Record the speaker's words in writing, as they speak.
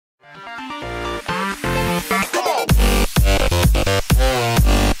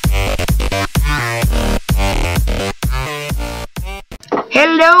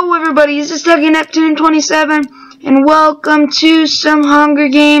Hello everybody, this is Tucky Neptune 27 and welcome to some Hunger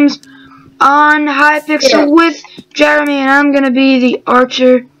Games on Hypixel with Jeremy, and I'm gonna be the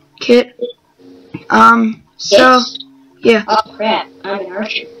archer kit. Yeah. Oh crap, I'm an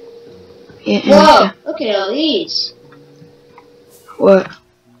archer. Yeah, whoa, look at all these. What?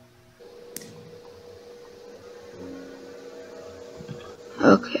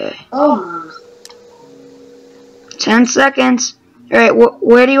 Okay. Oh. 10 seconds. Alright,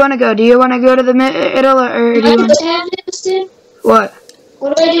 where do you want to go? Do you want to go to the middle or do you want to... What?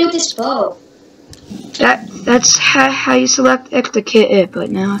 What do I do with this bow? That's how you select extra kit, but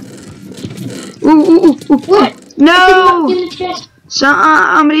now... Ooh. What? No!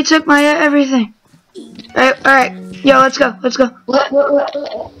 Somebody took my everything. Alright. Yo, let's go. What?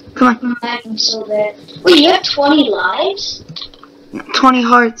 Come on. I'm lagging so bad. Wait, you have 20 lives? 20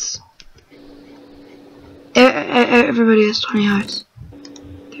 hearts. Everybody has 20 hearts.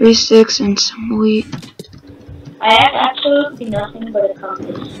 3 sticks and some wheat. I have absolutely nothing but a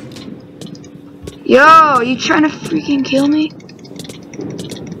compass. Yo, you trying to freaking kill me?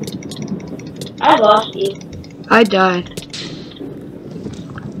 I lost you. I died.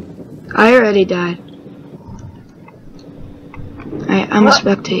 I already died. Alright, I'm a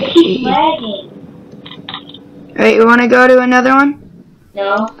spectator. Alright, you wanna go to another one?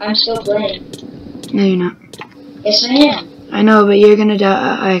 No, I'm still playing. No, you're not. Yes, I am. I know, but you're gonna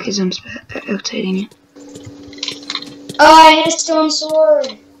die because I'm spectating you. Oh, I had a stone sword.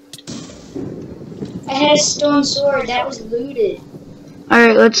 That was looted.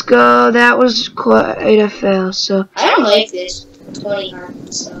 Alright, let's go. That was quite a fail, so... I don't like this 20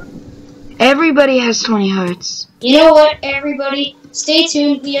 heart stuff. Everybody has 20 hearts. You know what, everybody? Stay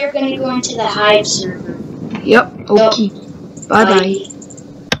tuned. We are going to go into the hive server. Yep, okay. So, bye-bye.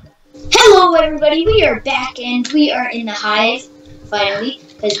 Hello, everybody. We are back, and we are in the hive, finally.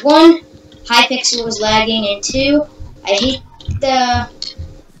 Because 1, Hypixel was lagging, and 2, I hate the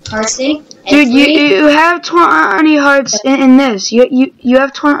hearts thing. And dude, 3, you have 20 hearts in this. You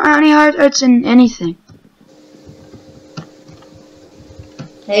have 20 hearts in anything.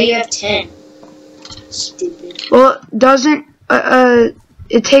 Now you have 10. Stupid. Well, doesn't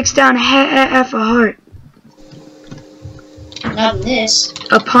it takes down half a heart. Not in this.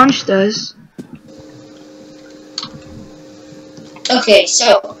 A punch does. Okay,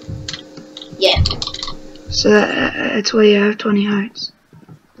 so yeah. So that's why you have 20 hearts.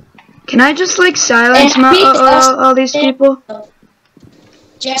 Can I just like silence all these people?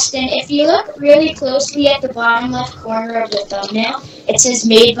 Justin, if you look really closely at the bottom left corner of the thumbnail, it says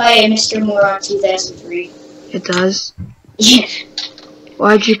made by Mr. Moron 2003. It does? Yeah.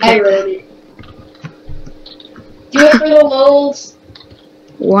 Why'd you pick I wrote it. Do it for the lols.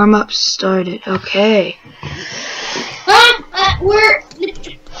 Warm up started. Okay.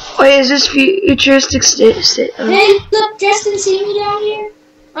 Wait, is this futuristic state? Hey, look, Justin, see me down here?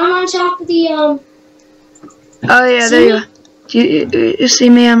 I'm on top of the, Oh, yeah, there you are. You see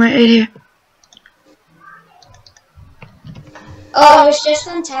me? I'm right here. Oh, I was just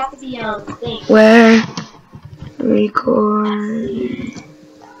on top of the, thing. Where? Record.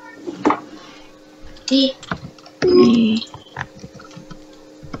 Me.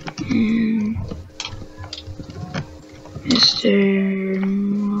 And Mr.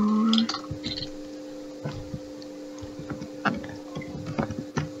 Moore.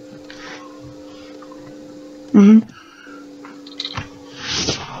 Mm-hmm.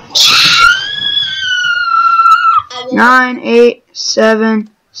 9, 8, 7,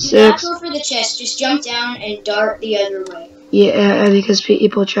 6. Do not go for the chest. Just jump down and dart the other way. Yeah, because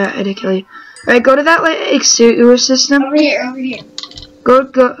people try to kill you. Alright, go to that like sewer system. Over here. Go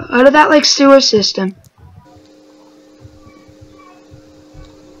out of that like sewer system.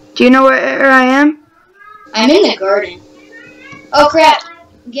 Do you know where I am? I'm in the garden. Oh crap!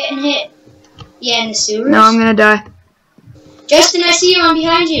 I'm getting hit. Yeah, in the sewers. No, I'm gonna die. Justin, I see you. I'm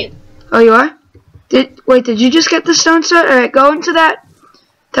behind you. Oh, you are? Did you just get the stone sword? Alright, go into that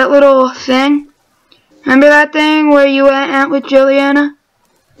little thing. Remember that thing where you went out with Juliana?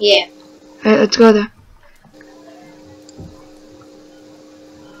 Yeah. Alright, let's go there.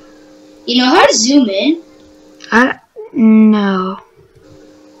 You know how to zoom in? No.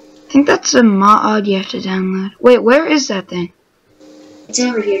 I think that's a mod you have to download. Wait, where is that thing? It's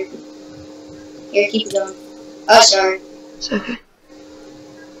over here. Here, keep it going. Oh, sorry. It's okay.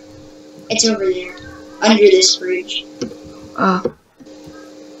 It's over there. Under this bridge. Oh.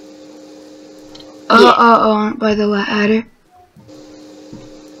 Yeah. Oh, by the ladder?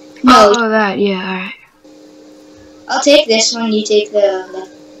 No. Oh, that, yeah, alright. I'll take this one, you take the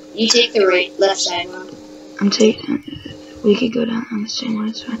left. You take the left side one. I'm taking We could go down on the same one,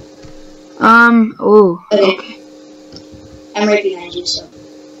 it's fine. Oh, okay. I'm right behind you, so.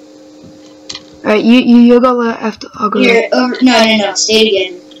 Alright, you go left, I'll go Here, right. over, no, stay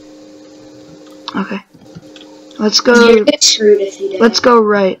together. Okay. Let's go. You're screwed if you don't. Let's go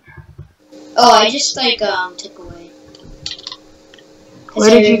right. Oh, I just, like, took away. Where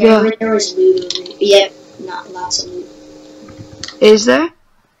did you go? There was loot over here. Yep, not lots of loot. Is there?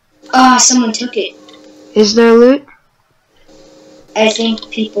 Ah, someone took it. Is there loot? I think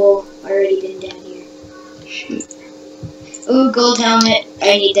people already been down here. Shoot. Ooh, gold helmet.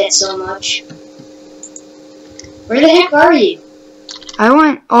 I need that so much. Where the heck are you? I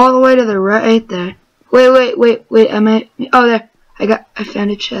went all the way to the right there. Wait, oh, there. I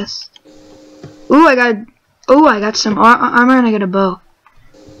found a chest. Ooh, I got some armor and I got a bow.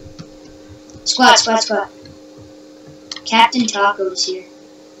 Squat. Captain Taco is here.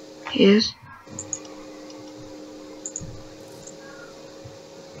 He is?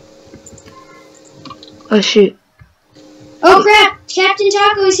 Oh, shoot. Oh, crap! Captain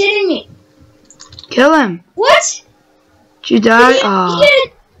Taco is hitting me! Kill him. What? Did you die? Oh.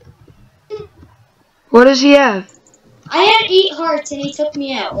 What does he have? I had 8 hearts and he took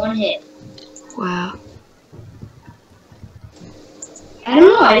me out. 1 hit. Wow. I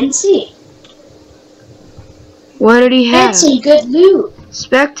don't know. I didn't see. What did he have? That's some good loot.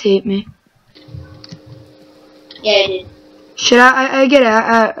 Spectate me. Yeah, I did. Should I get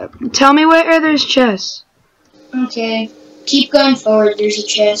out? Tell me where there's chests. Okay. Keep going forward. There's a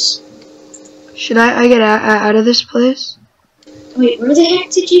chest. Should I get out of this place? Wait, where the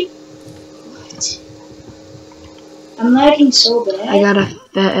heck did you... What? I'm lagging so bad. I got a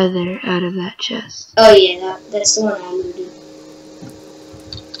feather out of that chest. Oh yeah, that's the one I looted.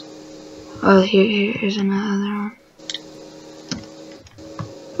 Oh, here's another one.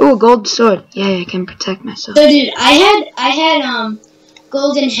 Ooh, a gold sword. Yeah, I can protect myself. So, dude, I had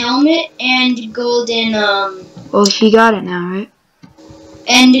golden helmet and golden Well, he got it now, right?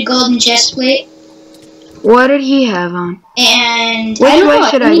 and a golden chest plate. What did he have on? And Which I don't way know.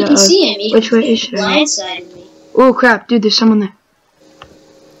 should I I you go? can see him. You Which can way see should him I go? blindsided me. Oh crap, dude, there's someone there.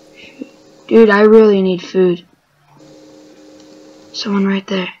 Dude, I really need food. Someone right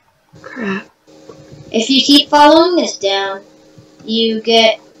there. Crap. If you keep following this down, you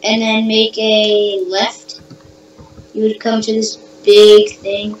get and then make a left. You would come to this big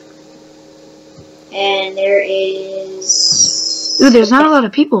thing, and there is. Ooh, there's not a lot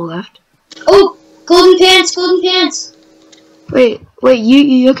of people left. Oh, golden pants! Golden pants! Wait,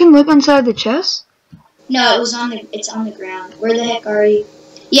 you can look inside the chest? No, it's on the ground. Where the heck are you?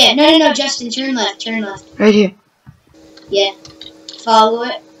 Yeah, no, Justin, turn left. Right here. Yeah. Follow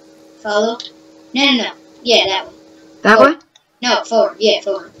it. Follow. No. Yeah, that way. That forward. way? No, forward. Yeah,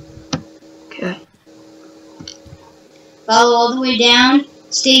 forward. Okay. Follow all the way down.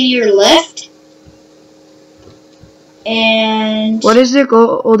 Stay to your left. And... What is it,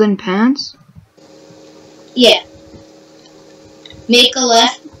 golden pants? Yeah. Make a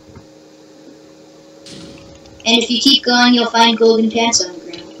left. And if you keep going, you'll find golden pants on the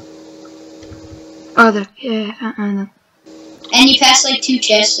ground. Oh, there. Yeah, no. And you pass like 2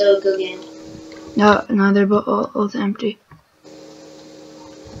 chests, so go get them. No, they're both empty.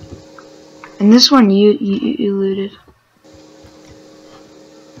 And this one you looted.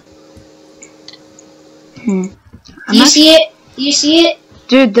 Do you see it? Do you see it?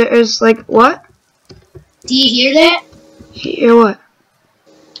 Dude, there is like, what? Do you hear that? Hear what?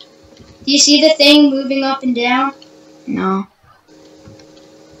 Do you see the thing moving up and down? No.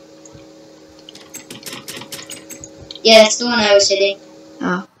 Yeah, that's the one I was hitting.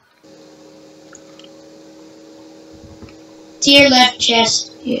 Oh. To your left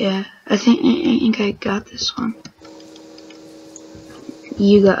chest. Yeah, I think I got this one.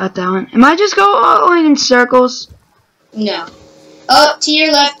 You got that one. Am I just going in circles? No. Oh, to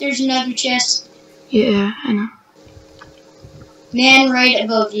your left, there's another chest. Yeah, I know. Man right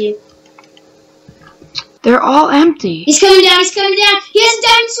above you. They're all empty. He's coming down, He has a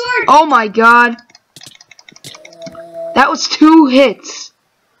diamond sword! Oh my god. That was 2 hits.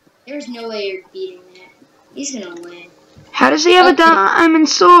 There's no way you're beating that. He's gonna win. How does he have a diamond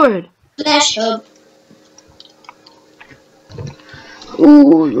sword? Flash hub.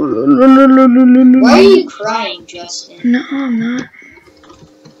 Ooh. Why are you crying, Justin? No, I'm not.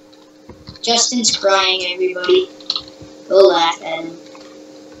 Justin's crying, everybody. Go laugh at him.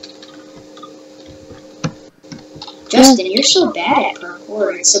 Justin, you're so bad at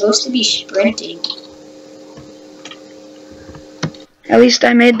parkour. It's supposed to be sprinting. At least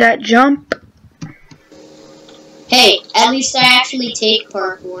I made that jump. Hey, at least I actually take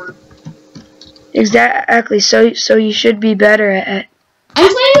parkour. Exactly. So you should be better at.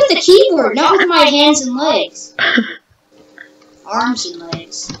 I'm playing with the keyboard, not with my hands and legs. Arms and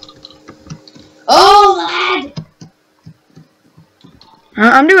legs. Oh, lag!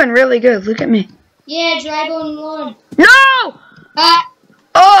 I'm doing really good. Look at me. Yeah, Dragon won. No! Oh,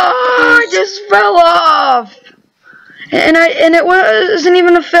 I just fell off. And it wasn't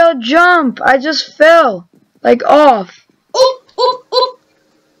even a failed jump. I just fell, like, off. Oh, oh, oh.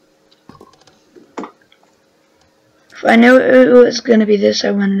 If I knew it was gonna be this,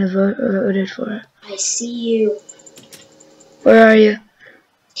 I wouldn't have voted for it. I see you. Where are you?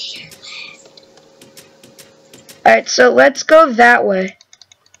 To your left. Alright, so let's go that way.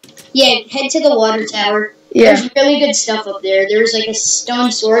 Yeah, head to the water tower. Yeah. There's really good stuff up there. There's like a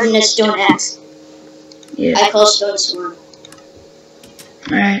stone sword and a stone axe. Yeah. I call stone sword.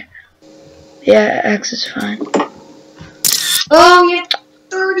 Alright. Yeah, axe is fine. Oh, you have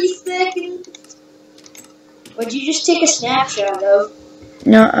 30 seconds. Would you just take a snapshot of?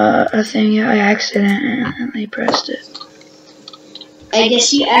 No, a thing, yeah, I accidentally pressed it. I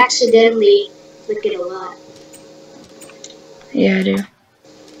guess you accidentally click it a lot. Yeah, I do.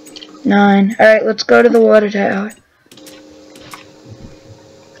 9. Alright, let's go to the water tower.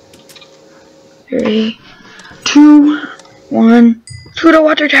 3, 2, 1. To the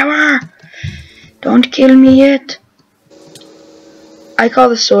water tower! Don't kill me yet. I call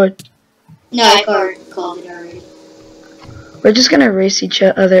the sword. No, I called it already. We're just gonna race each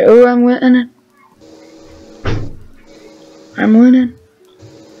other. Oh, I'm winning. I'm winning.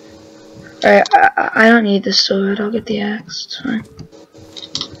 Alright, I don't need the sword. I'll get the axe. It's fine.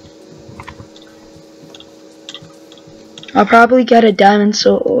 I'll probably get a diamond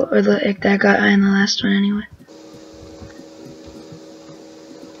sword or like that guy in the last one anyway.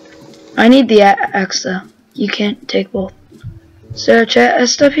 I need the axe though. You can't take both. Is there a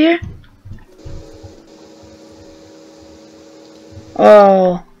chest up here?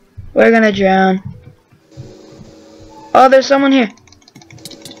 Oh, we're gonna drown. Oh, there's someone here.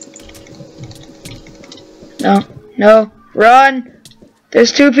 No, no, run!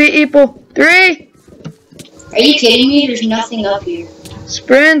 There's 2 people. 3! Are you kidding me? There's nothing up here.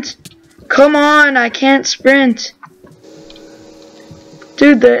 Sprint! Come on, I can't sprint.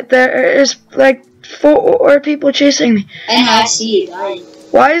 Dude, there is like 4 people chasing me. And I see you dying.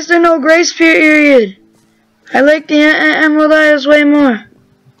 Why is there no grace period? I like the emerald eyes way more.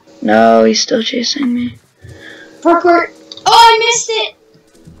 No, he's still chasing me. Parkour. Oh, I missed it!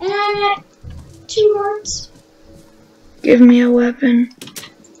 And I'm at 2 hearts. Give me a weapon.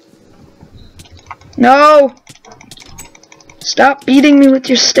 No! Stop beating me with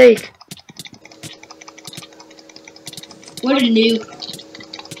your steak. What a noob.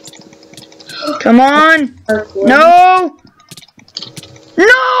 Come on! Parkour. No!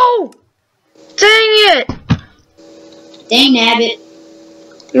 No! Dang it! Dang nabbit.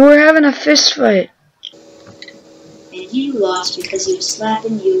 We were having a fist fight. And you lost because he was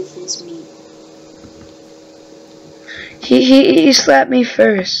slapping you with his meat. He slapped me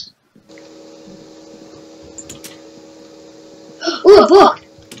first. Ooh, a book!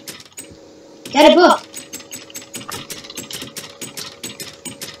 Got a book.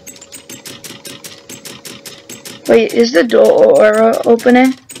 Wait, is the door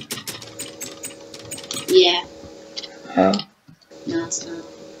opening? Yeah. Oh. No, it's not.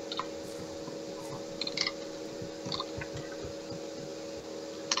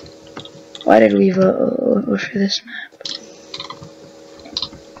 Why did we vote for this map?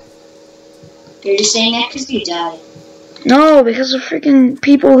 You're just saying that because you died. No, because of freaking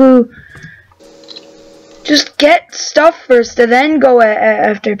people who just get stuff first and then go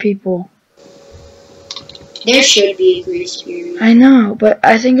after people. There should be a grace period. I know, but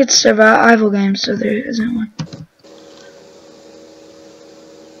I think it's survival game, so there isn't one.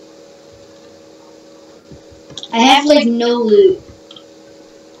 I have like no loot.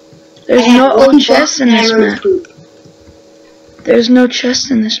 There's no chest in this map. Poop. There's no chest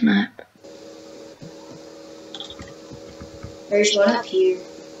in this map. There's one up here.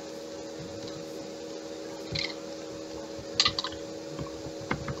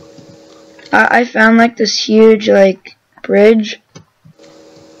 I found like this huge like bridge.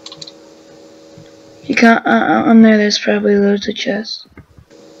 You can't. On there's probably loads of chests.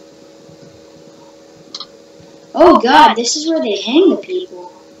 Oh god, this is where they hang the people.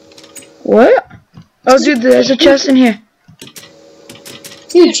 What? Oh, dude, there's a chest in here.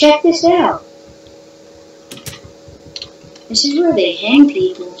 Dude, check this out. This is where they hang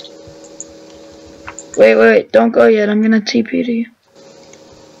people. Wait, don't go yet. I'm gonna TP to you.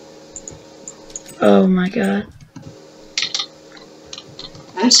 Oh my god.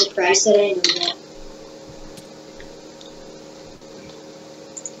 I'm surprised that I know that.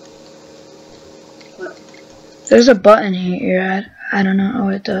 There's a button here. I don't know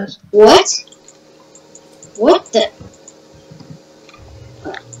what it does. What? What the?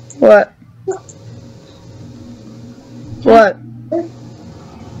 What? What?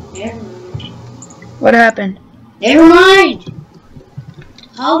 Never mind. What happened? Never mind.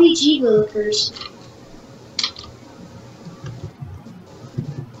 Holly G workers.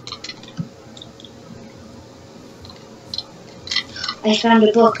 I found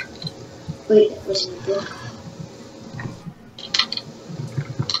a book. Wait, that wasn't a book.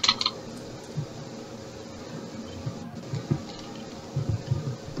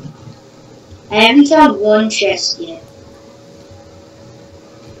 I haven't found one chest yet.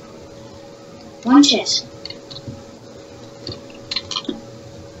 One chest.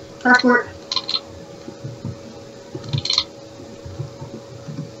 Parkour.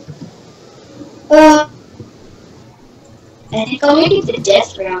 I think I'll make it the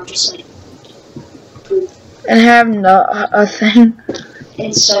death round, just like proof. And have a thing.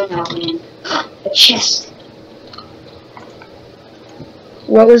 And somehow win. A chest.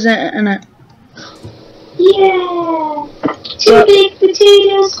 What was in it? Yeah! Two big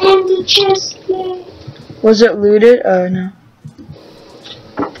potatoes and a chest plate. Was it looted? Oh no.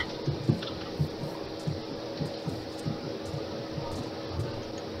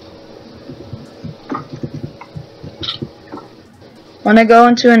 Wanna go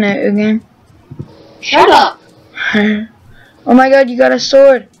into a new game? Shut up! Oh my god, you got a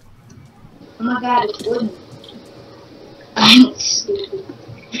sword! Oh my god, it's wooden. I'm stupid.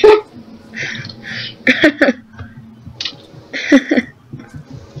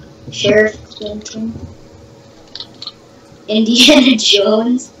 Sheriff Clinton. Indiana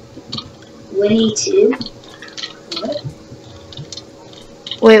Jones. Winnie 2. What?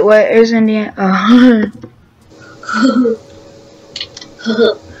 Wait, where's Indiana? Oh.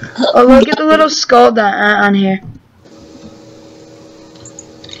 Oh, look at the little skull on here.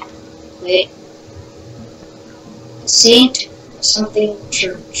 Wait. Saint something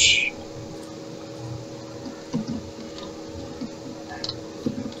church.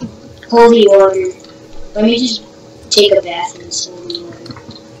 Holy water. Let me just take a bath in this holy water.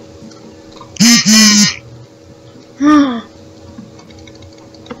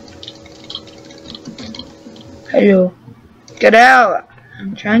 Hello. Get out.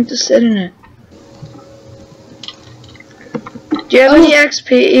 I'm trying to sit in it. Do you have any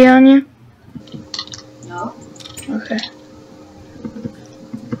XP on you? No. Okay.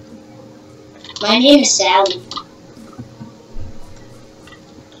 My name is Sally.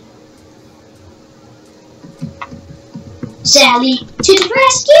 Sally to the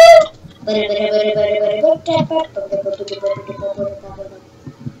rescue!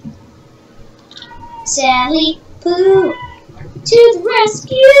 Sally Pooh to the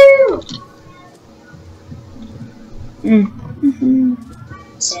rescue! Sally Pooh to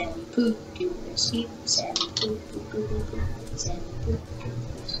the rescue. Sally Pooh, Pooh, Pooh, Pooh, Pooh.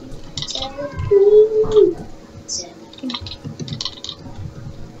 Sally Pooh to the rescue. Sally Pooh. Sally Pooh.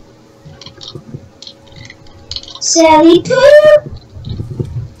 Sally Pooh!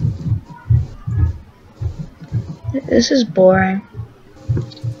 This is boring.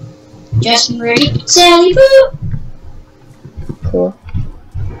 Justin ready? Sally Pooh! Cool.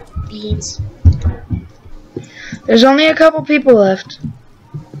 Beans. There's only a couple people left.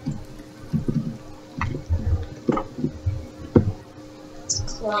 Let's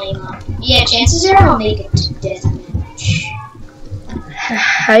climb up. Yeah, chances are I'll make it to deathmatch.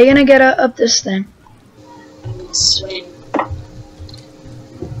 How are you gonna get up this thing? I'm gonna swim.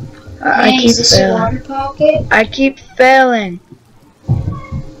 I keep is this a failing. water pocket? I keep failing.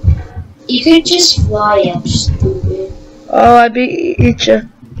 You could just fly up, stupid. Oh, I beat you.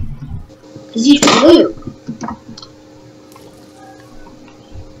 Cause you flew.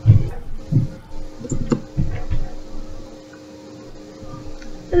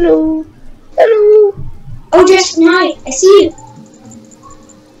 Hello. Hello. Oh, Justin, hi. I see you.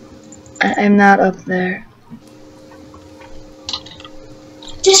 I'm not up there.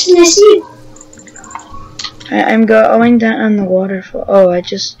 Justin, I see you. I'm going down on the waterfall. Oh, I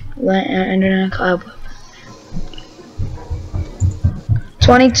just ended in a cloud.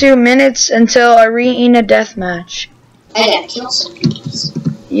 22 minutes until arena deathmatch. I gotta kill some people.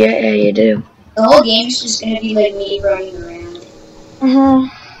 Yeah, you do. The whole game's just gonna be like me running around. Mm-hmm.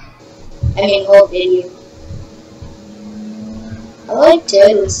 I mean, whole video. I like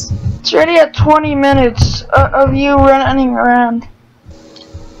toads. It's already at 20 minutes of you running around.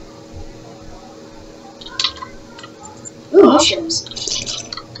 Ooh, mushrooms.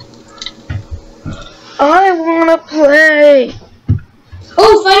 I wanna play.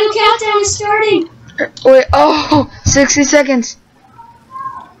 Oh, final countdown is starting. Wait, oh, 60 seconds.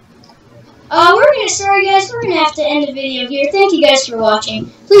 Sorry guys, we're gonna have to end the video here. Thank you guys for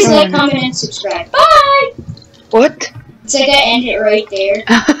watching. Please like, comment, and subscribe. Bye! What? It's like I end it right there.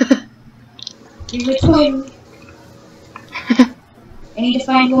 You're retarded. I need to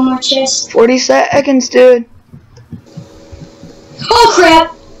find one more chest. 40 seconds, dude. Oh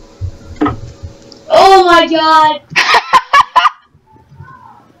crap! Oh my god!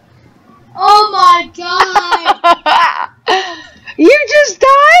 Oh my god! You just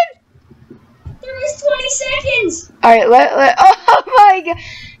died? There was 20 seconds! Alright, oh my god.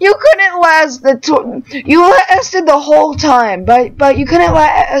 You couldn't last you lasted the whole time, but you couldn't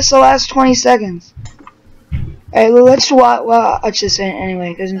last the last 20 seconds. Alright, let's watch this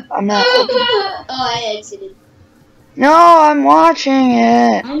anyway, because I'm not. Oh, I exited. No, I'm watching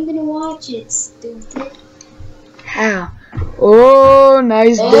it. I'm gonna watch it, stupid. How? Oh,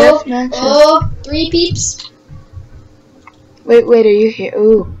 nice death match. Oh, 3 peeps. Wait, are you here?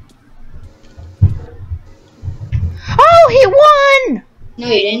 Ooh. Oh, he won! No,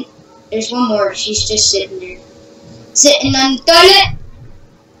 you didn't. There's one more. She's just sitting there. Sitting on the toilet.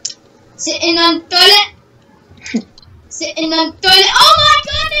 Sitting on the toilet. Sitting on the toilet. Oh my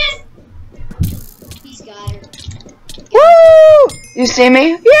goodness! He's got her. Woo! You see me?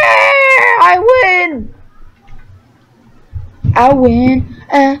 Yeah! I win! I win.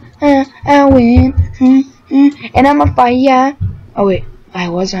 I win. And I'm on fire. Oh wait, I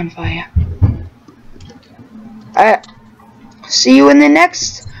was on fire. Alright. See you in the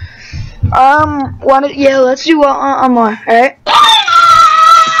next. Yeah, let's do one more. Alright.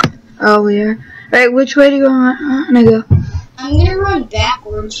 Oh, yeah. Alright, which way do you want to go? I'm gonna run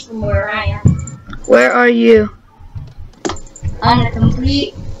backwards from where I am. Where are you? On the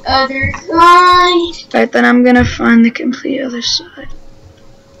complete other side. Alright, then I'm gonna find the complete other side.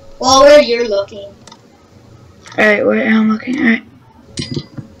 Well, where you're looking. Alright, where I'm looking. Alright.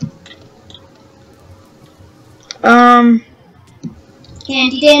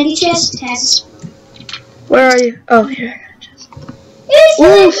 Handy dandy chest has. Where are you? Oh, here I got a chest.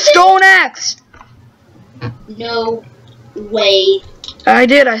 Ooh, stone axe! No way. I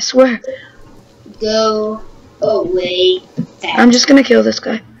did, I swear. Go away. Fast. I'm just gonna kill this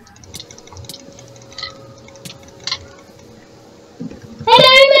guy. Hello,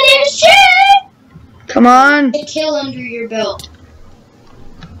 my name's Chad. Come on. A kill under your belt.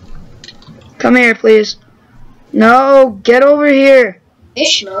 Come here, please. No, get over here.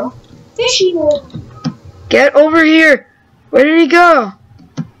 Fishmo? Fishy-mo. Get over here. Where did he go?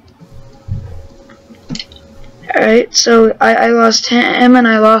 Alright, so I lost him and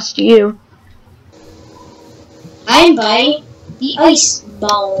I lost you. I'm by the ice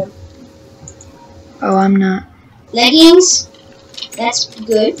bomb. Oh, I'm not. Leggings. That's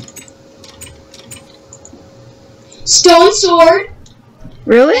good. Stone sword.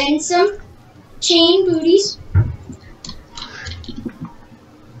 Really? And some chain booties.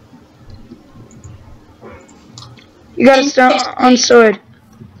 You got a stone sword.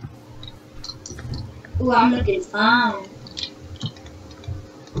 Ooh, I'm looking fine.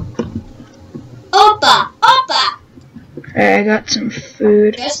 Opa! Opa! Alright, I got some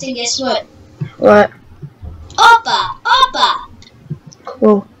food. Justin, guess what? What? Opa! Opa!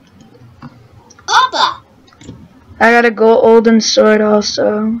 Cool. Opa! I got a golden sword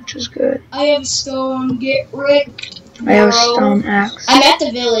also, which is good. I have stone. Get wrecked. I have a stone axe. I'm at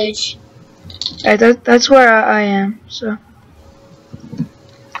the village. Alright, that's where I am, so.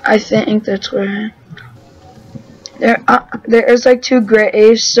 I think that's where I am. There's like 2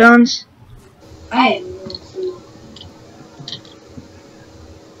 gravestones. I have no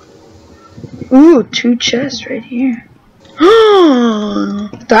clue. Ooh, 2 chests right here.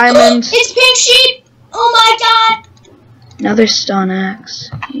 Diamonds. It's pink sheep! Oh my god! Another stone axe.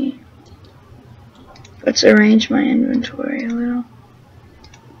 Let's arrange my inventory a little.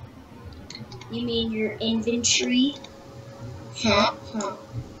 You mean your inventory? Huh?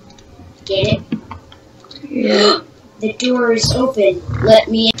 Get it? Yeah. The door is open. Let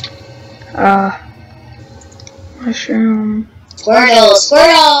me in. Mushroom. Squirtle!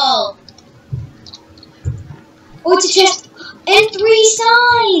 Squirtle! Oh, it's a chest! And 3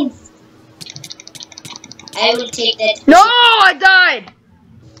 signs! I would take that. No, I died!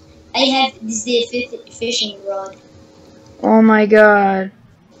 I have the 5th fishing rod. Oh my god.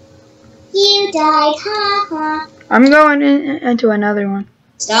 You died, ha ha. I'm going into another one.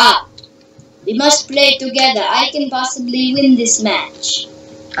 Stop. We must play together. I can possibly win this match.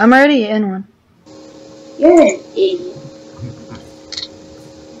 I'm already in one. You're an idiot.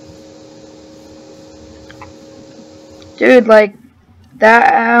 Dude, like,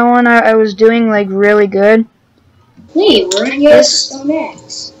 That one I was doing like really good. Wait, we're here stone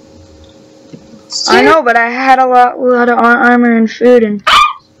axe. I know, but I had a lot of armor and food and.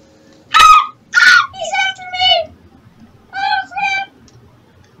 He's after me! Oh crap!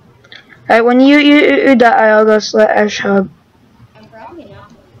 Alright, when you die, I'll go slash hub. I'm probably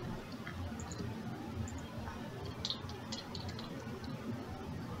not.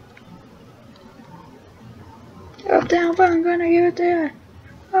 Uptown fun, gonna give it to you.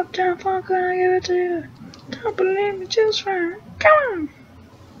 Uptown fun, gonna give it to you. Don't believe me, just fine. Come on.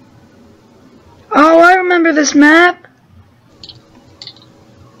 Oh, I remember this map.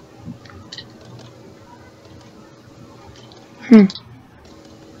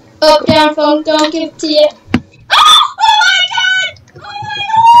 Up, down, phone, don't give it to you. Oh my god! Oh my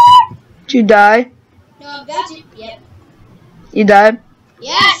lord! Did you die? No, I'm about to. Yep. You died?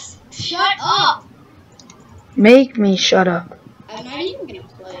 Yes! Shut up! Make me shut up. I'm not even gonna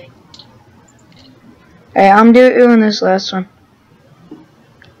play. Hey, I'm doing this last one.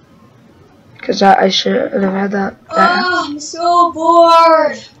 Because I should have had that. Oh, I'm so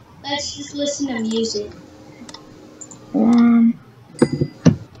bored. Let's just listen to music. One.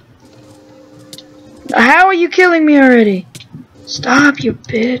 How are you killing me already? Stop, you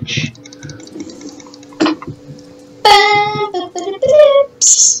bitch.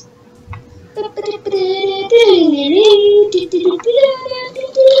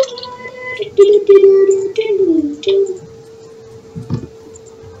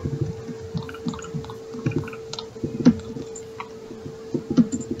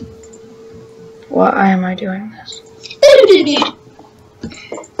 Why am I doing this?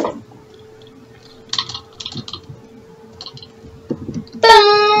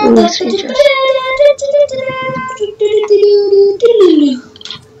 Ooh, sweet chest.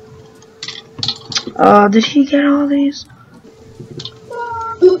 Oh, did he get all these?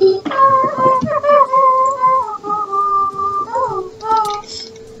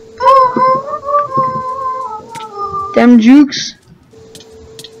 Them jukes.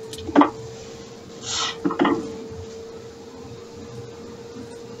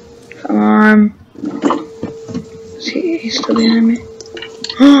 Come on. He's still behind me.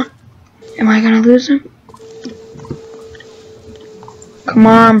 Am I gonna lose him? Come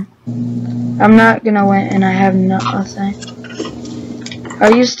on. I'm not gonna win and I have nothing.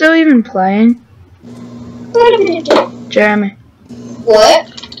 Are you still even playing? Jeremy.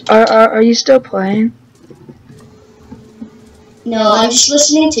 What? Are you still playing? No, I'm just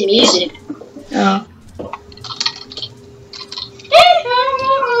listening to music. Oh.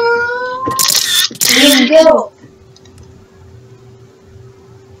 Here you go.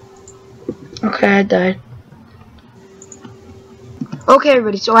 Okay, I died. Okay,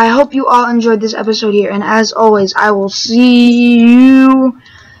 everybody, so I hope you all enjoyed this episode here, and as always, I will see you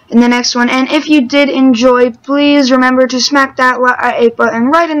in the next one. And if you did enjoy, please remember to smack that like button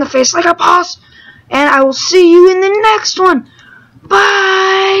right in the face like a boss, and I will see you in the next one.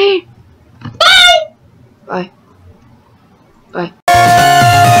 Bye! Bye! Bye. Bye.